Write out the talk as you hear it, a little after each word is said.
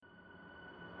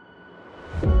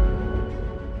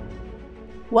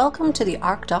Welcome to the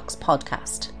ArcDocs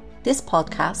podcast. This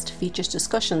podcast features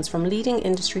discussions from leading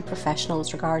industry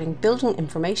professionals regarding building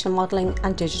information modelling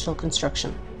and digital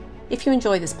construction. If you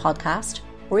enjoy this podcast,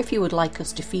 or if you would like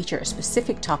us to feature a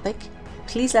specific topic,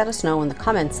 please let us know in the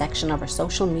comments section of our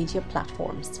social media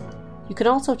platforms. You can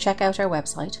also check out our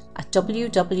website at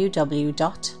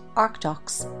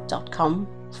www.arcdocs.com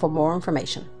for more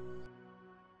information.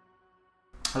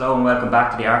 Hello and welcome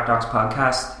back to the ArcDocs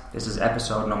podcast. This is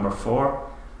episode number 4.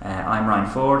 I'm Ryan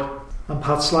Ford. I'm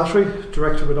Pat Slattery,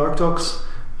 Director with ArcDocs,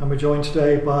 and we're joined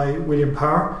today by William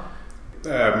Power.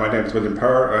 My name is William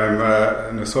Power. I'm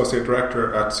an Associate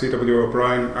Director at C.W.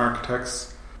 O'Brien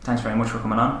Architects. Thanks very much for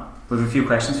coming on. We have a few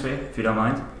questions for you, if you don't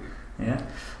mind. Yeah.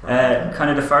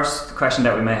 Kind of the first question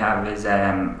that we may have is,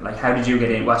 how did you get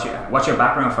in? What's your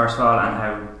background, first of all, and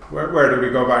how? Where do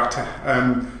we go back to?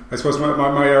 I suppose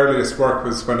my earliest work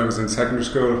was when I was in secondary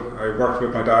school. I worked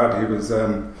with my dad. He was,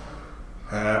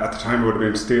 at the time, it would have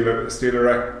been steel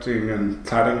erecting and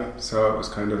cladding, so it was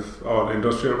kind of all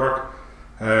industrial work.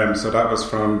 So that was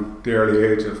from the early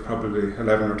age of probably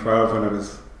 11 or 12 when I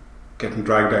was getting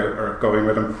dragged out or going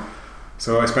with him.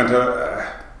 So I spent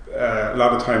a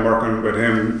lot of time working with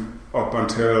him up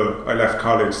until I left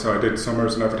college, so I did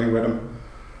summers and everything with him.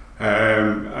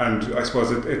 And I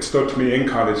suppose it stood to me in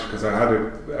college because I had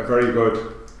a very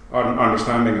good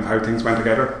understanding of how things went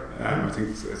together. I think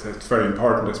it's very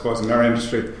important, I suppose, in our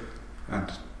industry,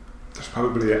 and there's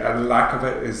probably a lack of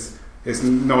it, is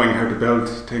knowing how to build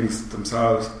things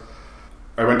themselves.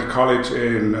 I went to college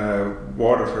in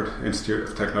Waterford Institute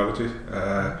of Technology,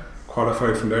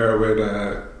 qualified from there with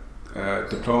a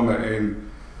diploma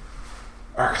in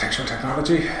architectural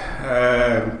technology.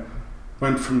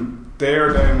 Went from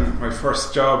there, then my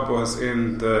first job was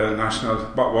in the National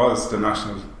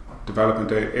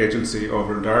Development Agency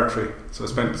over in Dartry. So I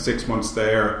spent 6 months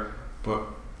there, but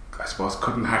I suppose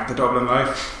couldn't hack the Dublin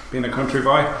life, being a country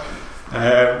boy.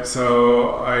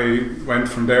 So I went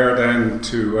from there then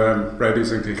to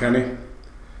Reddy's in Kilkenny,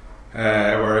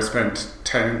 where I spent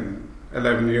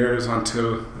 11 years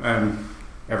until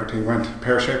everything went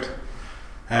pear-shaped.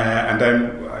 And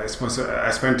then I suppose I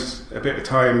spent a bit of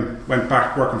time, went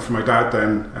back working for my dad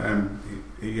then.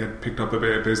 He had picked up a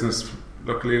bit of business,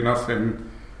 luckily enough, in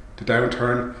the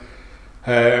downturn.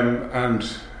 And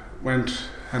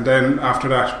then after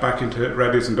that back into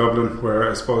Reddy's in Dublin, where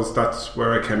I suppose that's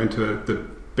where I came into the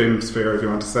BIM sphere, if you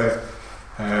want to say.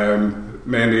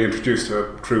 Mainly introduced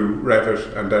through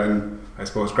Revit, and then I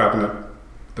suppose grabbing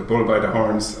the bull by the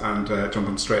horns and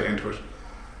jumping straight into it.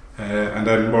 And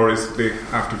then more recently,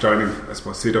 after joining, I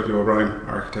suppose, C.W. O'Brien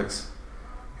Architects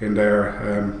in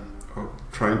there,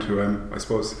 trying to, I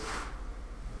suppose,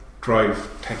 drive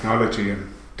technology and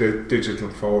digital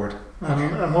forward.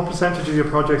 And what percentage of your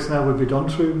projects now would be done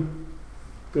through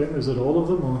BIM? Is it all of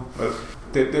them? Or? Well,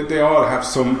 they all have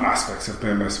some aspects of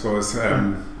BIM, I suppose.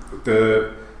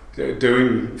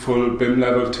 Doing full BIM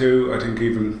level 2, I think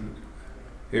even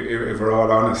if we're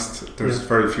all honest, there's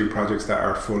very few projects that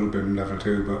are full BIM level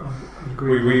 2, but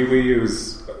we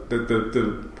use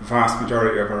the vast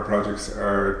majority of our projects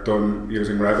are done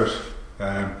using Revit.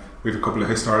 We have a couple of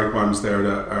historic ones there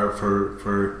that are for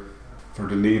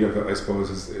the need of it, I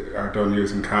suppose, are done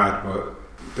using CAD, but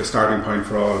the starting point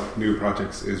for all new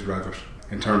projects is Revit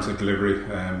in terms of delivery,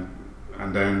 and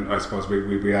then I suppose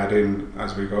we add in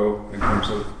as we go in terms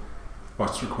of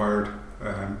what's required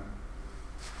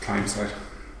client side.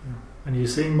 And are you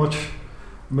seeing much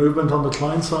movement on the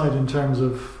client side in terms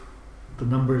of the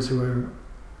numbers who are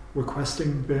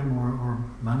requesting BIM or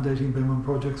mandating BIM on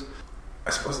projects?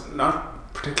 I suppose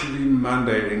not particularly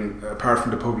mandating, apart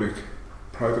from the public.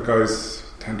 Private guys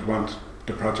tend to want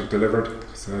the project delivered,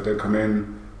 so they come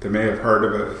in, they may have heard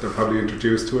of it, they're probably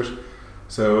introduced to it.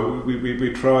 So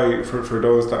we try, for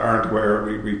those that aren't aware,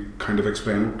 we kind of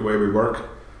explain the way we work.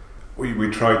 We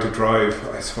try to drive,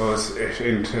 I suppose, it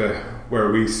into where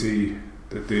we see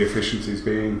the efficiencies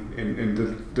being in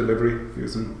the delivery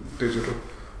using digital.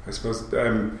 I suppose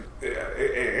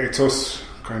it's us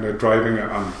kind of driving it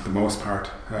on the most part.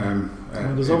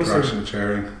 Interaction and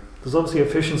sharing. There's obviously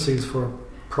efficiencies for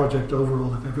project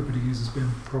overall if everybody uses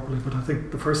BIM properly, but I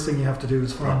think the first thing you have to do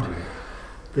is find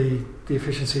the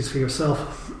efficiencies for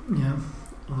yourself. Yeah,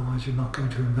 otherwise you're not going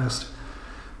to invest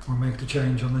or make the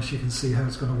change unless you can see how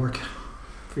it's going to work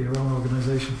for your own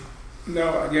organisation.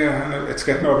 No, yeah, and it's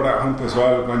getting over that hump as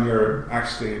well when you're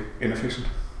actually inefficient,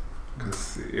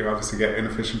 because you obviously get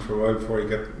inefficient for a while before you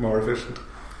get more efficient.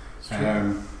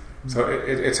 So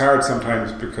it's hard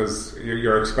sometimes because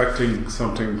you're expecting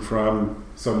something from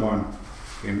someone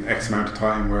in X amount of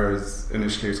time, whereas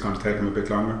initially it's going to take them a bit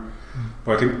longer.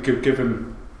 But I think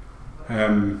given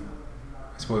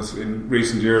suppose in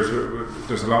recent years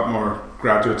there's a lot more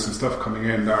graduates and stuff coming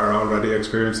in that are already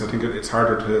experienced. I think it's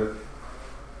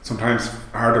sometimes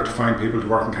harder to find people to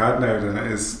work in CAD now than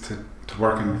it is to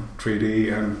work in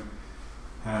 3D, and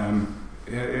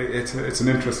it's an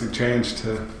interesting change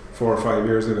to 4 or 5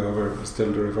 years ago where it was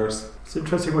still the reverse. It's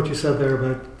interesting what you said there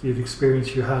about the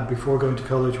experience you had before going to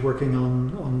college working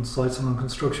on sites and on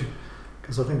construction,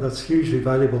 because I think that's hugely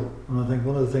valuable. And I think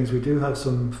one of the things, we do have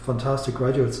some fantastic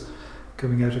graduates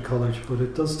coming out of college, but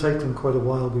it does take them quite a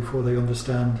while before they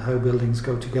understand how buildings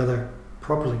go together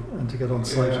properly and to get on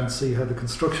site and see how the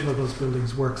construction of those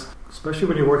buildings works. Especially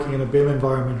when you're working in a BIM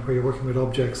environment where you're working with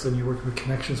objects and you're working with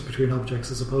connections between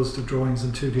objects as opposed to drawings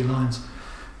and 2D lines.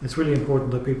 It's really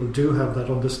important that people do have that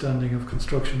understanding of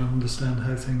construction and understand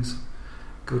how things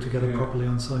go together properly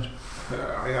on site.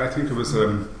 I think it was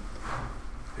a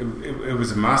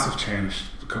massive change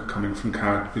coming from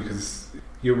CAD, because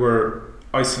you were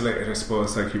isolated, I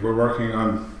suppose. Like, you were working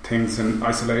on things in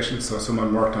isolation, so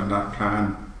someone worked on that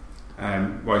plan,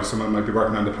 while someone might be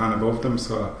working on the plan above them.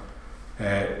 So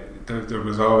there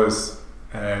was always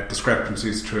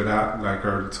discrepancies through that, like,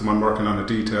 or someone working on a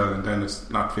detail and then it's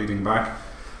not feeding back.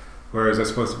 Whereas I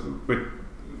suppose with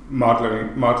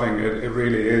modelling, it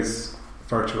really is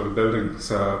virtual building,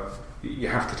 so you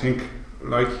have to think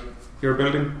like you're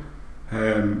building,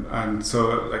 and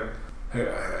so, like,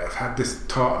 I've had this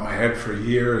thought in my head for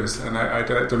years, and I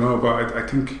don't know, but I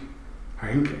think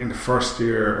in the first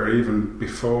year or even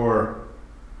before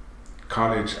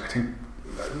college, I think,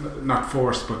 not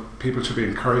forced, but people should be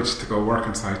encouraged to go work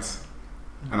on sites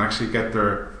and actually get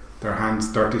their hands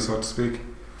dirty, so to speak.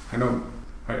 I know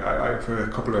I have a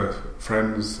couple of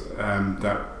friends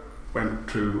that went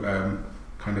through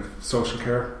kind of social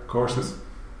care courses,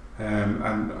 and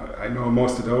I know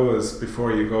most of those,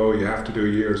 before you go, you have to do a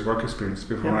year's work experience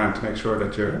beforehand to make sure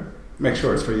that make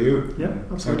sure it's for you. Yeah,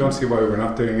 absolutely. So I don't see why we're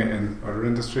not doing it in other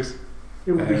industries.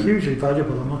 It would be hugely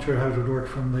valuable. I'm not sure how it would work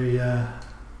from the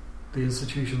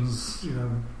institution's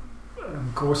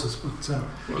courses, but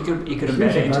you could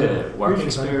embed it into work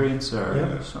experience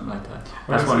or something like that.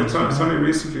 It's only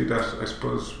recently that I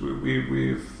suppose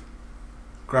we've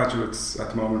graduates at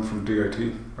the moment from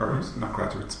DIT, or not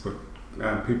graduates, but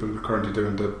people currently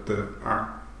doing the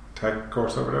Arch-Tech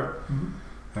course over there.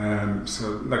 Mm-hmm.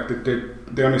 So, like,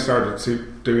 they only started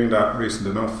doing that recent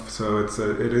enough, so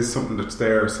it is something that's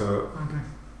there. So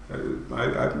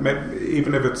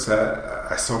even if it's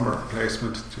a summer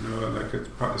placement, like, it's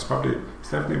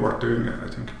definitely worth doing it, I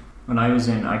think. When I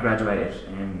graduated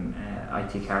in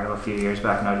IT Carlow a few years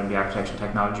back, and I did the architecture and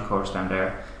technology course down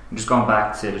there. I'm just going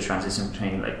back to the transition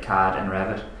between, like, CAD and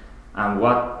Revit, and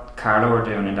what Carlow are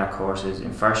doing in that course is,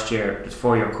 in first year, it's a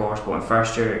 4-year course, but in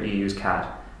first year you use CAD,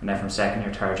 and then from second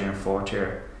year, third year and fourth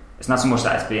year, it's not so much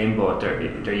that it's BIM, but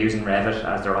they're using Revit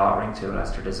as their authoring tool,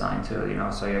 as their design tool,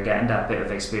 so you're getting that bit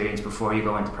of experience before you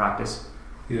go into practice,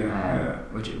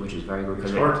 which is very good.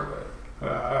 It's hard.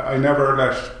 I never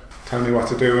let tell me what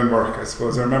to do in work, I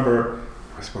suppose. I remember,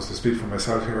 I suppose to speak for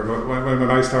myself here, but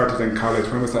when I started in college,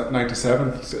 when was that,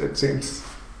 97? It seems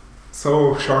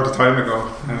so short a time ago.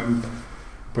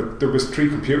 But there was 3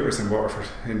 computers in Waterford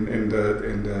in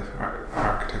the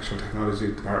architectural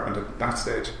technology department at that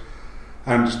stage,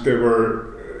 and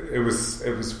it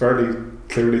was fairly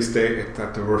clearly stated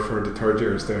that they were for the third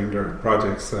years doing their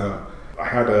projects. I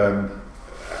had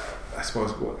I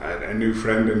suppose a new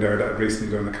friend in there that had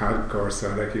recently done a CAD course, so,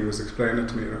 like, he was explaining it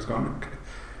to me, and I was going,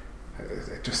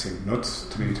 it just seemed nuts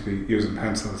to me to be using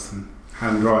pencils and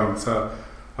hand drawing. So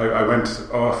I went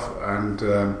off and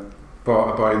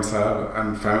bought a buy and sell,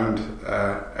 and found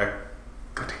I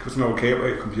think it was an old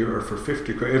Gateway computer for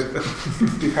 50 quid,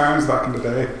 £50 back in the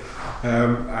day,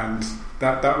 and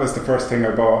that was the first thing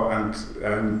I bought, and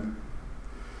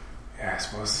I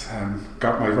suppose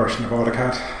got my version of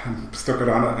AutoCAD and stuck it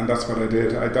on it, and that's what I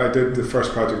did. I did the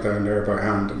first project down there by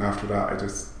hand, and after that I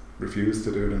just refused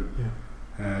to do them.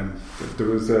 There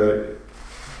was a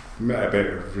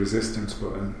bit of resistance,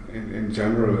 but in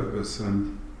general it was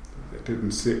it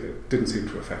didn't seem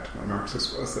to affect my marks, I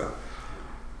suppose.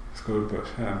 It's good, but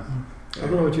I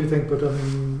don't know what you think, but I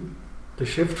mean, the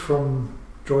shift from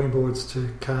drawing boards to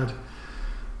CAD,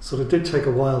 so it did take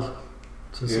a while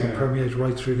to sort of permeate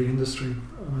right through the industry,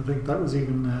 and I think that was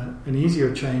even an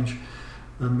easier change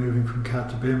than moving from CAD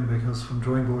to BIM, because from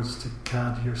drawing boards to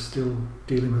CAD you're still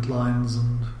dealing with lines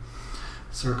and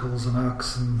circles and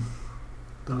arcs and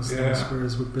those things,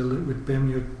 whereas with BIM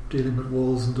you're dealing with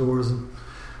walls and doors and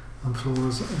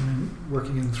floors, and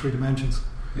working in 3 dimensions.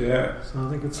 Yeah. So I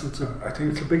think it's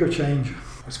a bigger change.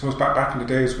 I suppose back in the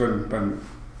days when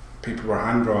people were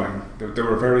hand drawing, they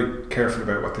were very careful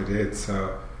about what they did.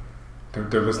 So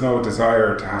there was no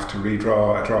desire to have to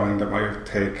redraw a drawing that might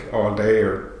take all day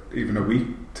or even a week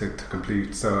to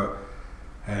complete. So,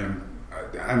 and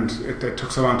it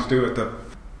took so long to do it that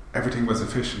everything was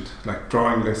efficient. Like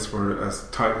drawing lists were as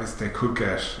tight as they could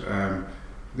get.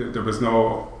 There was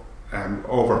no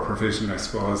over provision, I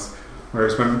suppose.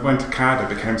 Whereas when we went to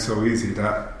CAD, it became so easy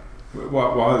that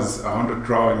what was 100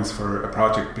 drawings for a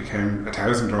project became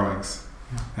 1,000 drawings,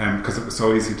 because it was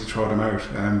so easy to throw them out.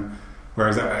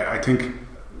 Whereas I think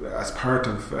as part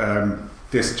of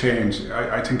this change,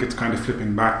 I think it's kind of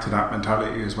flipping back to that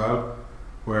mentality as well,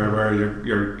 where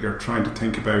you're trying to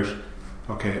think about,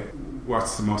 okay,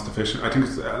 what's the most efficient? I think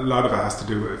a lot of it has to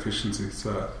do with efficiency,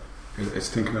 so it's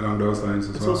thinking along those lines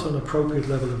as well. It's also an appropriate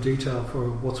level of detail for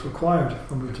what's required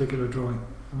from a particular drawing.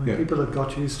 I mean, people have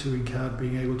got used to in CAD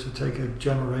being able to take a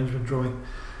general arrangement drawing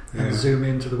and zoom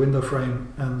into the window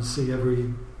frame and see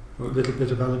every little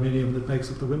bit of aluminium that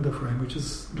makes up the window frame, which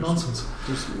is nonsense.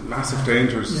 There's massive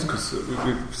dangers, because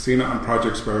we've seen it on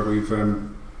projects where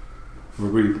when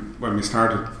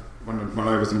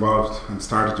I was involved and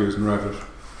started using Revit,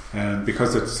 and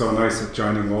because it's so nice at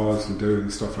joining walls and doing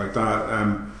stuff like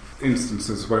that,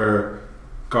 instances where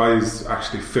guys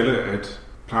actually filleted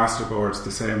plasterboards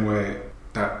the same way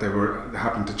that they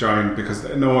happened to join, because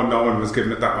no one was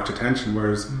giving it that much attention,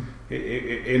 whereas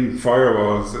in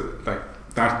firewalls, like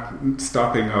that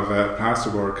stopping of a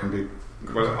plasterboard can be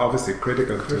obviously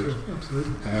critical to it.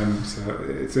 Absolutely. So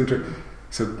it's interesting.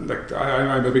 So like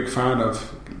I'm a big fan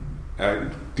of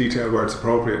detail where it's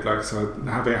appropriate. Like, so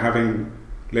having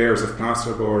layers of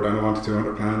plasterboard on a 1 to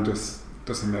 200 plan just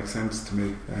doesn't make sense to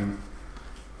me.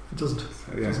 It doesn't.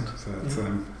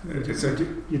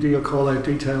 You do your call out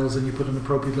details and you put an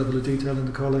appropriate level of detail in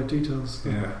the call out details.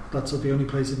 That's the only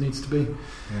place it needs to be.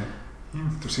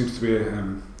 There seems to be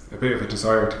a bit of a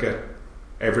desire to get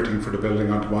everything for the building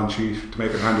onto one sheet to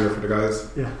make it handier for the guys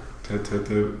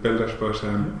to build it,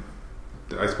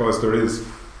 but I suppose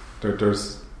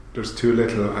there's too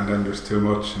little and then there's too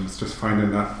much, and it's just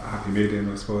finding that happy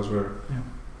medium, I suppose, where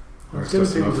it's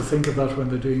getting people to think of that when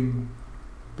they're doing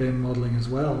BIM modelling as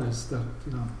well, is that,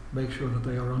 make sure that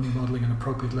they are only modelling an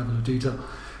appropriate level of detail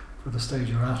for the stage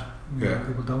you're at.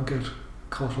 People don't get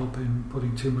caught up in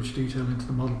putting too much detail into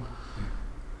the model.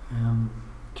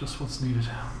 Just what's needed.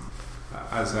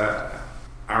 As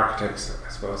architects, I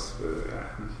suppose,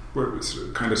 we're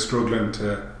kind of struggling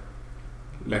to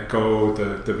let go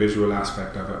the visual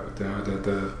aspect of it.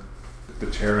 The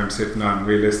chair I'm sitting on,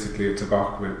 realistically, it's a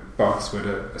box with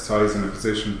a size and a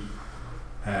position,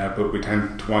 but we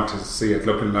tend to want to see it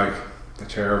looking like the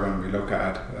chair when we look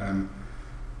at it.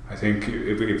 I think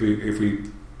if we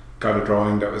got a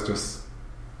drawing that was just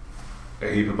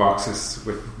a heap of boxes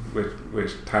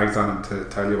with tags on them to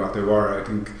tell you what they were, I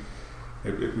think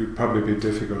it would probably be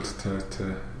difficult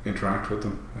to interact with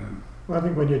them. Well, I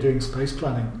think when you're doing space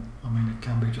planning, I mean, it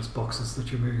can be just boxes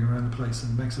that you're moving around the place,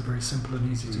 and it makes it very simple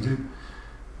and easy to do.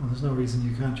 Well, there's no reason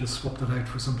you can't just swap that out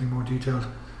for something more detailed.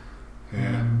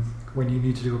 When you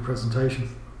need to do a presentation,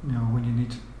 when you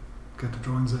need to get the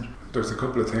drawings out. There's a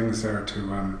couple of things there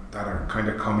that are kind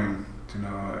of coming,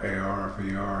 AR,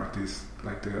 VR, these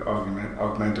like the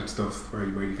augmented stuff where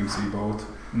you can see both.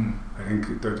 I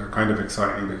think they're kind of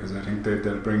exciting, because I think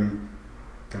they'll bring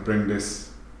this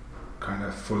kind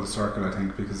of full circle, I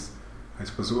think, because I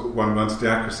suppose once the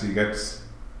accuracy gets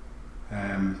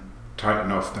tight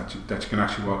enough that you can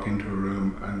actually walk into a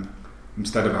room, and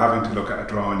instead of having to look at a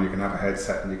drawing, you can have a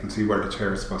headset and you can see where the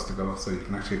chair is supposed to go, so you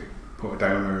can actually put it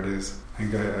down where it is. I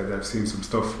think I've seen some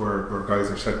stuff where guys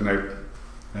are setting out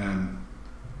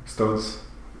studs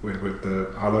with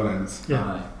the HoloLens,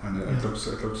 and it looks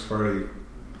very,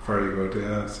 very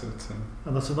good. So it's,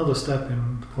 and that's another step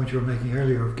in the point you were making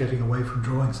earlier of getting away from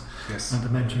drawings and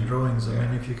dimension drawings. I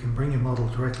mean, if you can bring your model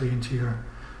directly into your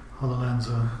HoloLens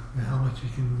or your helmet, you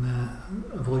can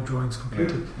avoid drawings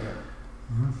completely.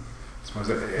 I suppose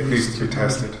it needs to be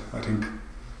tested. I think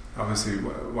obviously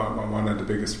one of the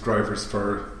biggest drivers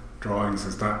for drawings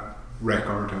is that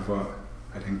record of what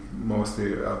I think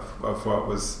mostly of what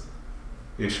was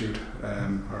issued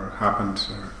or happened,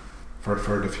 or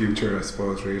for the future, I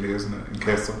suppose, really, isn't it, in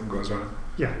case something goes wrong.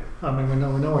 Yeah, I mean, we're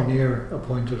nowhere near a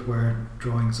point at where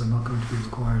drawings are not going to be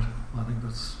required. I think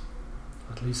that's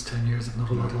at least 10 years, if not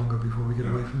a lot longer, before we get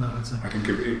away from that, I'd say. I think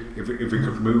if we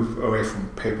could move away from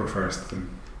paper first, and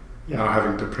not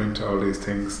having to print all these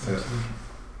things to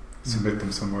submit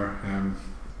them somewhere,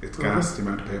 it's gas the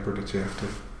amount of paper that you have to.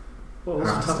 Well,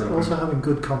 also having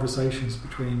good conversations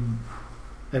between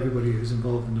everybody who's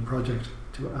involved in the project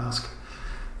to ask,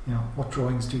 what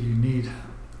drawings do you need,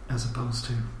 as opposed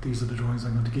to these are the drawings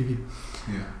I'm going to give you.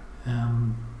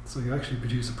 So you actually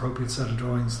produce appropriate set of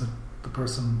drawings that the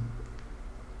person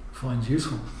finds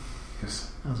useful.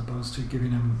 Yes. As opposed to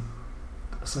giving him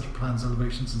a set of plans,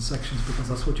 elevations and sections, because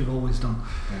that's what you've always done.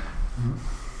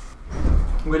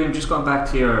 William, just going back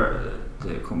to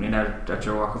the company now that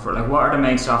you're working for, like, what are the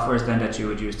main softwares then that you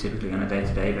would use typically on a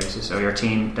day-to-day basis, or your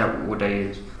team, that would they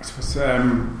use? I suppose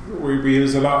we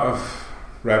use a lot of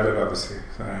Revit, obviously.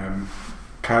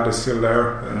 CAD is still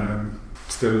there,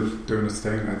 still doing its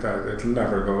thing. It'll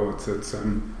never go. It's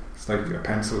like a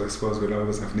pencil, I suppose. We'll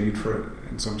always have need for it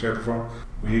in some shape or form.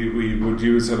 We would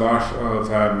use a lot of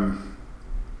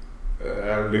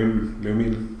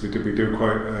Lumion. We do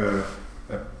quite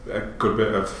a good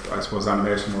bit of, I suppose,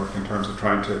 animation work in terms of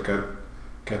trying to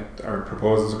get our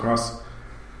proposals across.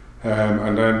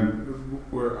 And then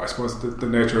I suppose the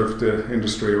nature of the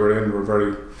industry we're in, we're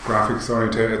very graphics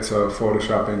orientated, so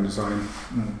Photoshop, InDesign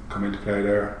come into play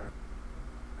there.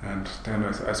 And then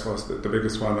I suppose the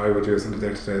biggest one I would use on a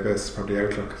day-to-day basis is probably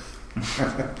Outlook.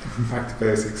 Back to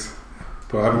basics.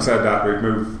 But having said that, we've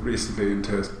moved recently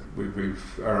into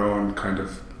we've our own kind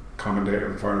of common data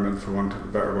environment, for want of a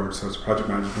better word. So it's a project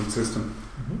management system.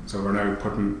 So we're now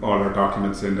putting all our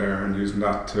documents in there and using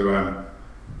that to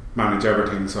manage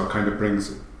everything. So it kind of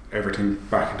brings everything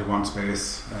back into one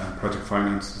space, project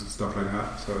finance and stuff like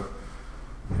that. So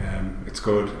it's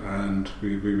good, and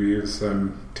we use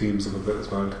Teams a little bit as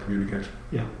well to communicate.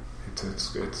 Yeah,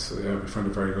 it's we find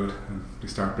it very good, and we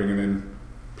start bringing in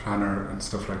Planner and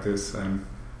stuff like this.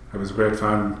 I was a great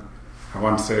fan. At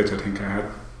one stage, I think I had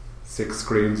 6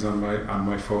 screens on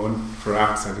my phone for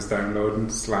apps I was downloading,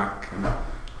 Slack and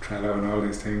Trello and all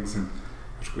these things, and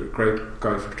it was a great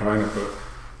guy for trying it. But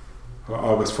what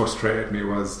always frustrated me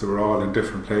was they were all in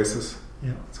different places.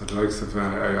 Yeah. So the likes of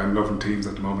I'm loving Teams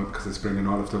at the moment because it's bringing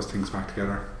all of those things back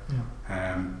together. Yeah.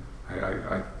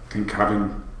 I think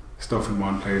having stuff in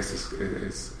one place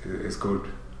is good.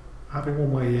 Having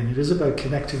one way in, it is about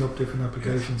connecting up different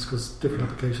applications, because different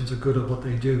applications are good at what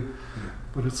they do,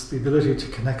 but it's the ability to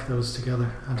connect those together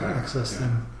and to access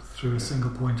them through a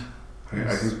single point.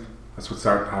 I think that's what's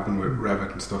starting to happen with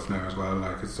Revit and stuff now as well.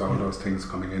 Like, it's all those things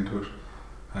coming into it.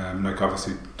 Like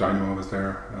obviously Dynamo was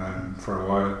there for a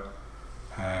while.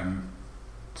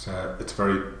 It's a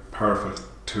very powerful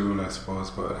tool, I suppose,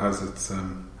 but it has its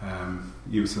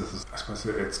uses. I suppose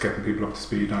it's getting people up to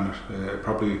speed on it.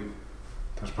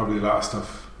 There's probably a lot of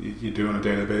stuff you do on a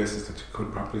daily basis that you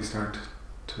could probably start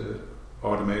to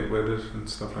automate with it and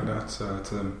stuff like that. So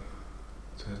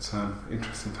it's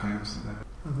interesting times.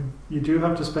 I think you do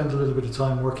have to spend a little bit of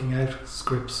time working out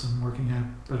scripts and working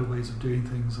out better ways of doing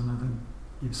things, and I think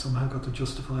you've somehow got to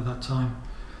justify that time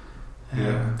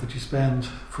that you spend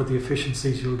for the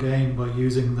efficiencies you'll gain by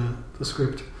using the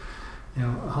script,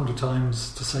 100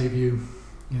 times to save you,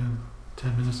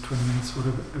 10 minutes, 20 minutes,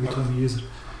 whatever, every time you use it.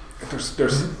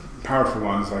 There's powerful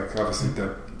ones, like obviously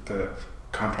the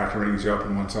contractor rings you up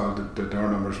and wants all the door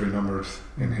numbers renumbered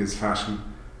in his fashion.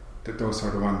 Those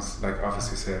sort of ones, like,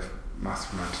 obviously save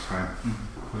massive amount of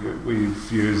time.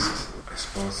 We've used, I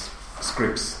suppose,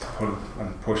 scripts to pull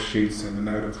and push sheets in and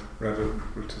out of Revit,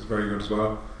 which is very good as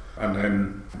well. And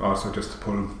then also just to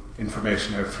pull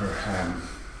information out for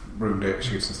room data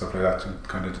sheets and stuff like that, and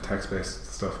kind of the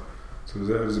text-based stuff. So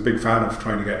I was a big fan of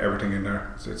trying to get everything in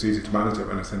there, so it's easy to manage it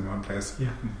when it's in one place.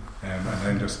 Yeah. And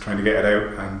then just trying to get it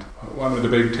out. And one of the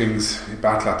big things in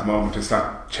battle at the moment is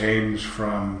that change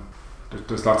from,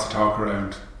 there's lots of talk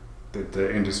around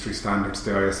the industry standards,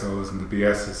 the ISOs and the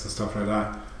BSs and stuff like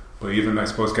that. But even, I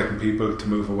suppose, getting people to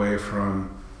move away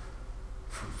from,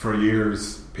 for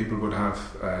years, people would have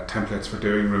templates for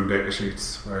doing room data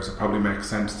sheets, whereas it probably makes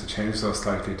sense to change those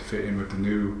slightly to fit in with the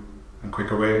new and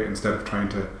quicker way, instead of trying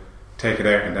to take it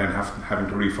out and then having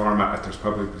to reformat it. There's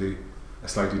probably a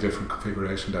slightly different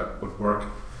configuration that would work.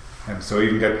 And so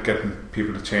even getting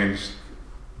people to change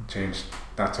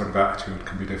that sort of attitude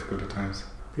can be difficult at times.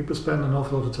 People spend an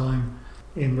awful lot of time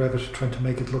in Revit trying to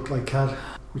make it look like CAD,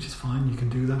 which is fine, you can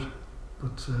do that,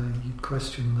 but you'd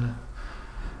question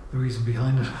the reason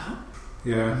behind it.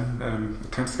 Yeah,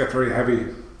 it tends to get very heavy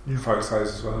file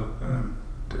size as well,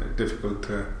 difficult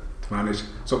to manage.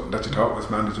 Something that you thought was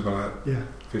manageable at 50-60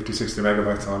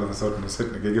 megabytes, all of a sudden it's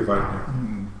hitting a gigabyte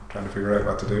and you're trying to figure out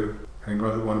what to do. I think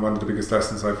one of the biggest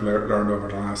lessons I've learned over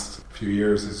the last few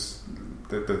years is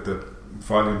the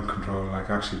volume control, like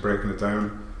actually breaking it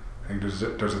down. I think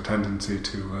there's a tendency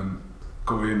to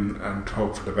go in and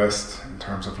hope for the best in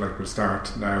terms of, like, we'll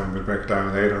start now and we'll break it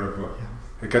down later, but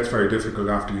it gets very difficult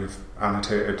after you've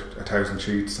annotated 1,000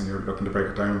 sheets and you're looking to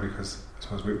break it down, because I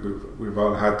suppose we've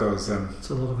all had those. It's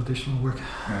a lot of additional work.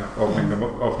 Opening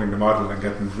the model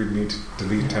and we need to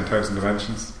delete 10,000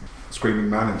 dimensions. screaming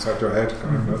man inside your head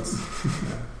going nuts.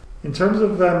 In terms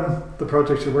of the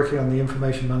project you're working on, the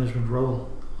information management role,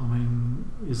 I mean,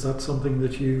 is that something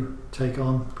that you take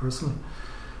on personally?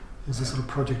 Is this sort of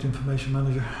project information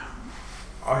manager?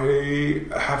 I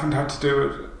haven't had to do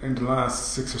it in the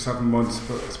last 6 or 7 months,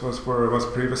 but I suppose where I was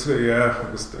previously,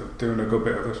 I was doing a good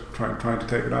bit of it, trying to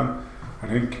take it on. I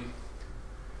think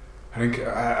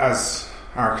as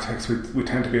architects, we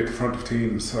tend to be at the front of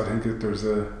teams, so I think that there's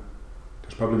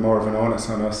probably more of an onus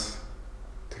on us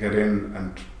to get in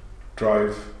and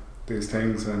drive these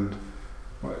things. And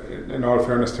in all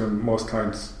fairness to them, most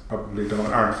clients probably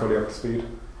aren't fully up to speed,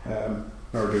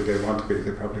 nor do they want to be.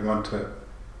 They probably want to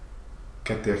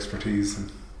get the expertise.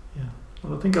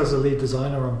 Well, I think as a lead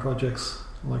designer on projects,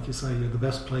 like you say, you're the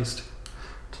best placed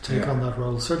to take on that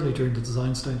role, certainly during the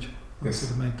design stage. Yes.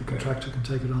 The contractor can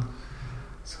take it on.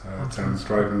 So it's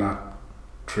driving that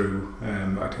through.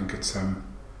 I think it's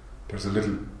there's a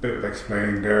little bit of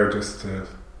explaining there just to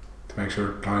make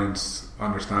sure clients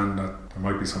understand that there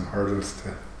might be some hurdles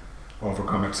to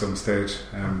overcome at some stage.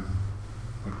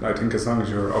 But I think as long as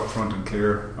you're upfront and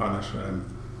clear on it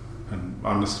and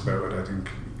honest about it, I think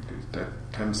they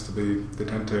tend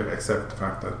to accept the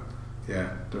fact that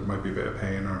there might be a bit of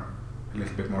pain or a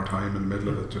little bit more time in the middle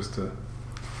of it just to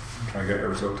try and get a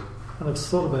result. And if it's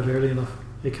thought about early enough,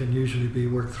 it can usually be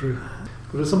worked through.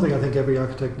 But it's something I think every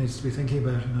architect needs to be thinking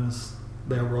about, is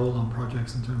their role on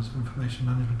projects in terms of information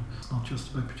management. It's not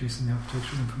just about producing the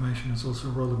architectural information, it's also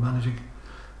a role of managing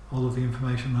all of the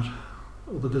information that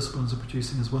other disciplines are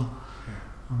producing as well,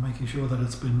 and making sure that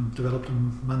it's been developed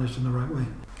and managed in the right way.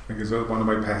 I think as well, one of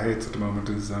my pet hates at the moment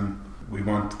is we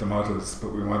want the models,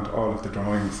 but we want all of the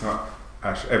drawings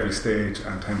at every stage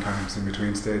and 10 times in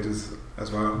between stages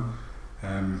as well.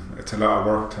 It's a lot of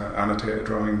work to annotate a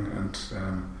drawing and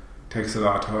takes a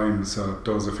lot of time, so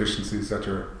those efficiencies that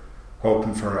you're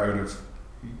hoping for out of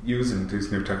using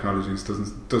these new technologies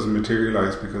doesn't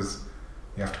materialise because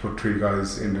you have to put 3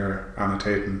 guys in there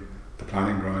annotating the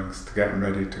planning drawings to get them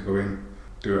ready to go in,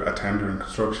 do a tender and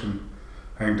construction.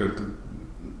 I think that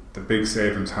the big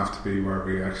savings have to be where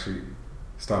we actually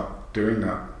stop doing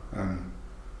that and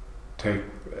take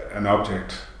an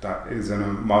object that is in a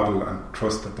model and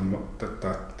trust that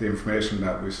the information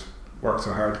that we've worked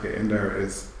so hard to get in there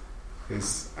is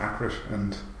accurate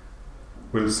and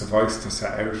will suffice to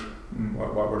set out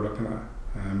what we're looking at.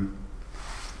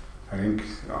 I think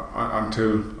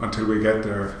until we get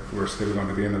there, we're still going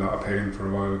to be in a lot of pain for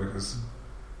a while because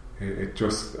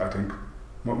I think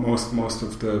most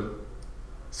of the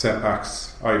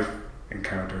setbacks I've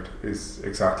encountered is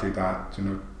exactly that,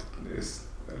 is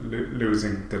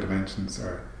losing the dimensions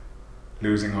or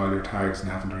losing all your tags and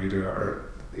having to redo it,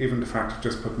 or even the fact of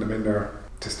just putting them in there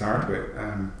to start with.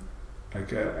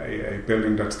 Like a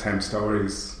building that's 10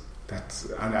 stories,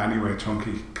 that's anyway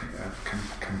chunky,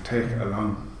 can take a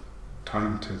long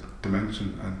time to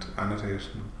dimension and annotate.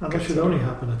 And that should only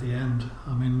happen at the end.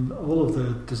 I mean, all of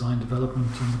the design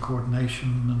development and the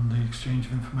coordination and the exchange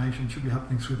of information should be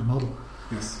happening through the model.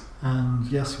 Yes. And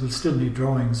yes, we'll still need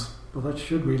drawings, but that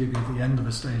should really be the end of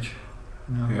a stage.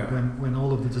 When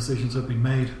all of the decisions have been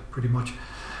made, pretty much.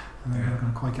 And they're not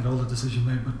going to quite get all the decisions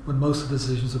made, but when most of the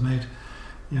decisions are made,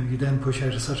 you then push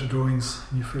out a set of drawings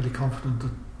and you're fairly confident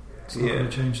that it's not going to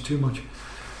change too much.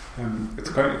 It's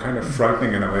kind of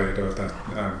frightening in a way, though, that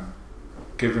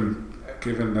given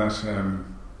that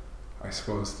I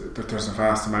suppose that there's a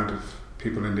vast amount of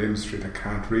people in the industry that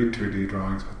can't read 2D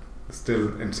drawings but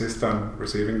still insist on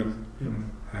receiving them.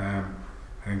 I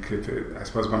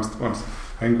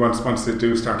think once they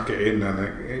do start to get in and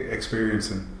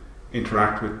experience and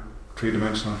interact with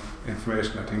 3-dimensional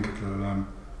information, I think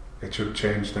it should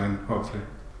change then, hopefully.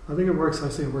 I think it works. I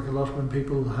see it work a lot when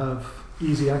people have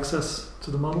easy access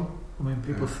to the model. I mean,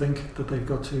 people think that they've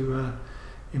got to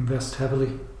invest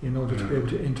heavily in order to be able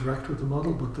to interact with the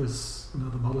model, but there's the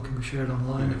model can be shared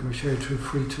online, it can be shared through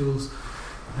free tools,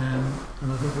 and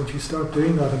I think once you start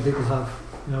doing that and people have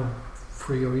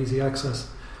free or easy access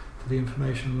to the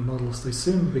information in the models, they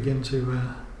soon begin to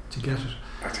get it.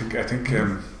 I think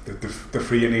the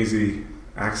free and easy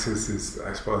access is,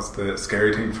 I suppose, the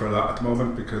scary thing for a lot at the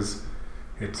moment, because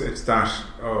it's that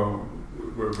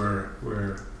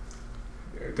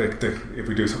if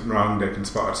we do something wrong, they can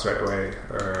spot it straight away,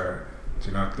 or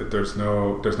there's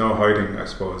no hiding, I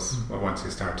suppose, once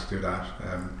you start to do that.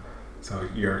 So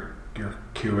your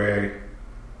QA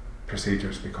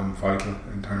procedures become vital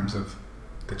in terms of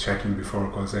the checking before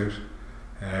it goes out.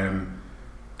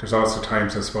 There's also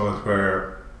times, I suppose,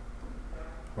 where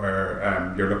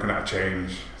you're looking at a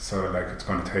change, so like it's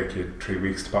going to take you 3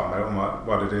 weeks to bottom out on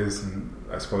what it is, and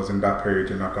I suppose in that period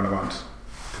you're not going to want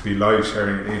to to be live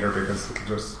sharing it either, because it'll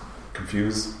just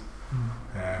confuse.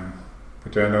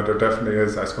 But yeah, no, there definitely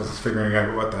is. I suppose it's figuring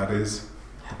out what that is,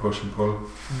 the push and pull.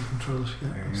 And control it,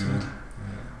 absolutely.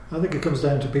 I think it comes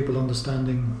down to people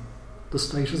understanding the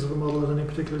status of a model at any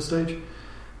particular stage.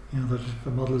 That if a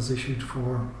model is issued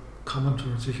for comment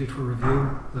or it's issued for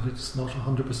review, that it's not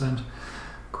 100%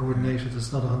 coordinated,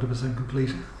 it's not 100%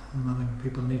 complete. And I think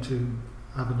people need to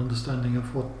have an understanding of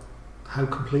how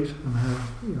complete and how,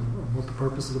 and what the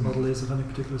purpose of the model is at any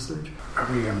particular stage. Are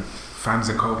we fans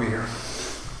of COBie here?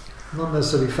 Not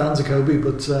necessarily fans of COBie,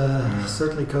 but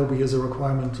certainly COBie is a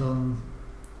requirement on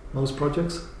most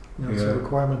projects. It's a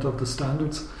requirement of the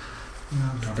standards. I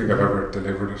don't think I've ever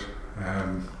delivered it.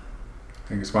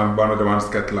 I think it's one of the ones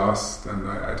that get lost, and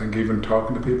I think even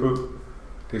talking to people,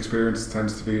 the experience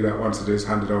tends to be that once it is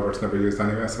handed over, it's never used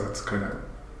anyway, so it's kind of,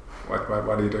 what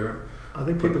are you doing? I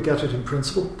think people get it in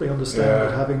principle. They understand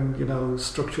that having,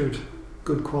 structured,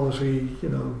 good quality,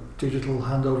 digital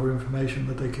handover information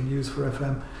that they can use for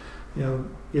FM,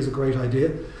 is a great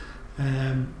idea.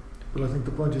 But I think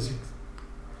the point is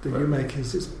that you make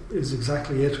is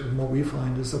exactly it. And what we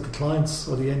find is that the clients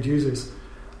or the end users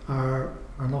are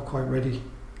not quite ready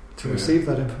to receive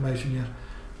that information yet,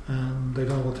 and they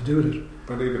don't know what to do with it.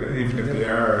 But even if they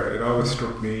are, it always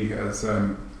struck me as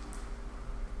an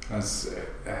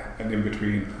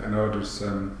in-between. I know there's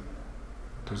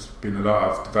been a lot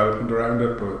of development around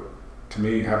it, but to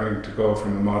me, having to go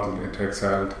from a model into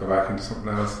Excel to go back into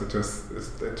something else, it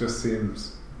just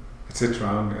seems it's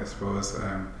wrong, I suppose.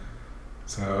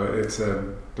 So it's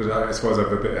I suppose I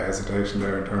have a bit of hesitation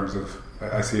there in terms of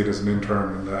I see it as an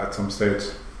interim, and at some stage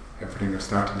everything will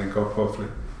start to link up, hopefully.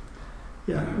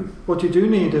 Yeah, what you do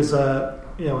need is a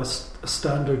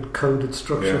standard coded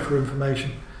structure for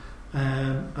information,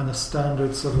 and a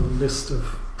standard sort of list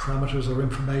of parameters or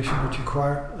information that you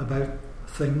require about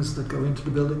things that go into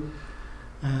the building.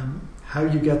 How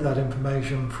you get that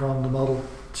information from the model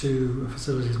to a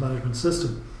facilities management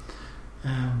system,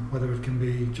 whether it can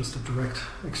be just a direct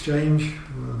exchange,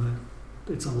 whether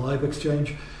it's a live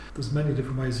exchange. There's many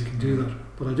different ways you can do that,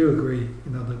 but I do agree,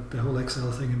 that the whole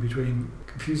Excel thing in between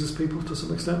confuses people to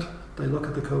some extent. They look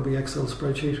at the COBie Excel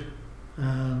spreadsheet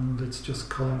and it's just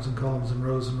columns and columns and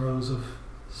rows of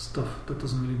stuff that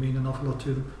doesn't really mean an awful lot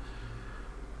to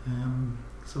them.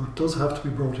 So it does have to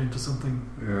be brought into something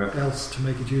else to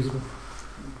make it usable.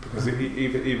 Because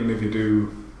even if you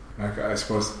do, I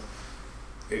suppose,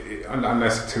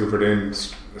 unless it's hoovered in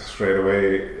straight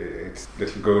away, it's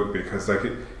little good, because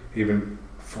even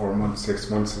 4 months, 6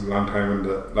 months is a long time in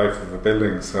the life of a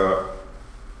building. So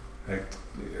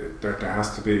there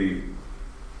has to be.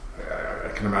 I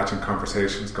can imagine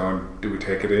conversations going, do we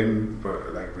take it in?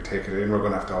 But if we take it in, we're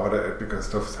going to have to audit it because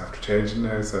stuff's have to change in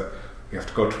there. So you have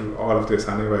to go through all of this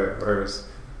anyway. Whereas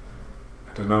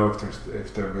I don't know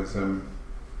if there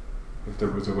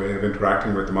was a way of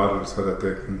interacting with the model so that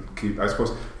they can keep. I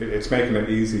suppose it's making it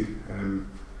easy.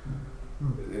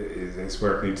 It's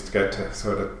where it needs to get to,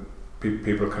 so that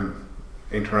people can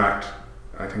interact.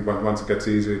 I think once it gets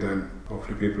easy, then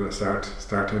hopefully people will start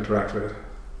to interact with it.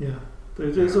 Yeah.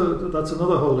 That's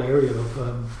another whole area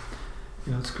of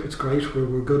it's great.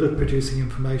 We're good at producing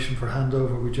information for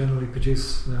handover. We generally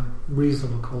produce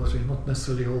reasonable quality, not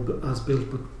necessarily all as built,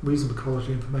 but reasonable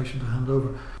quality information to hand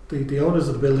over. The owners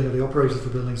of the building or the operators of the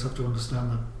buildings have to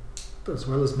understand that, as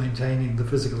well as maintaining the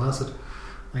physical asset,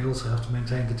 they also have to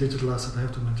maintain the digital asset. They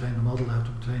have to maintain the model. They have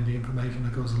to maintain the information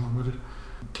that goes along with it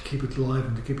to keep it live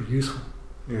and to keep it useful.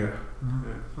 Yeah.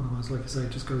 Otherwise, like I say,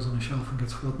 it just goes on a shelf and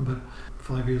gets forgotten about.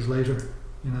 5 years later,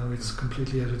 it's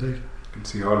completely out of date. You can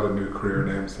see all the new career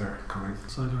names there coming.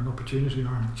 It's either an opportunity or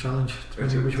a challenge,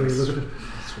 depending on which way you look at it.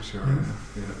 That's for sure.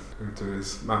 There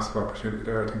is massive opportunity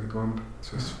there, I think, at the moment.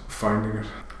 It's just finding it.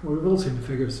 Well, we've all seen the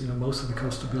figures. Most of the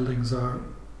cost of buildings are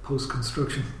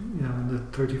post-construction. In the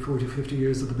 30, 40, 50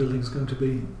 years that the building is going to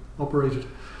be operated,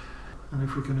 and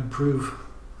if we can improve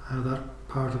how that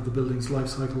part of the building's life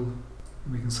cycle,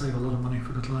 we can save a lot of money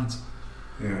for the clients.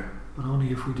 Yeah. But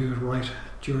only if we do it right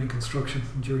during construction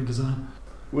and during design.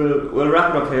 We'll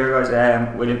wrap it up here, guys.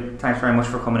 William, thanks very much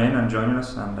for coming in and joining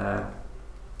us, and that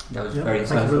was very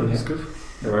insightful. Good.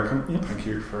 You're welcome. Yeah. Thank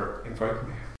you for inviting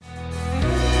me.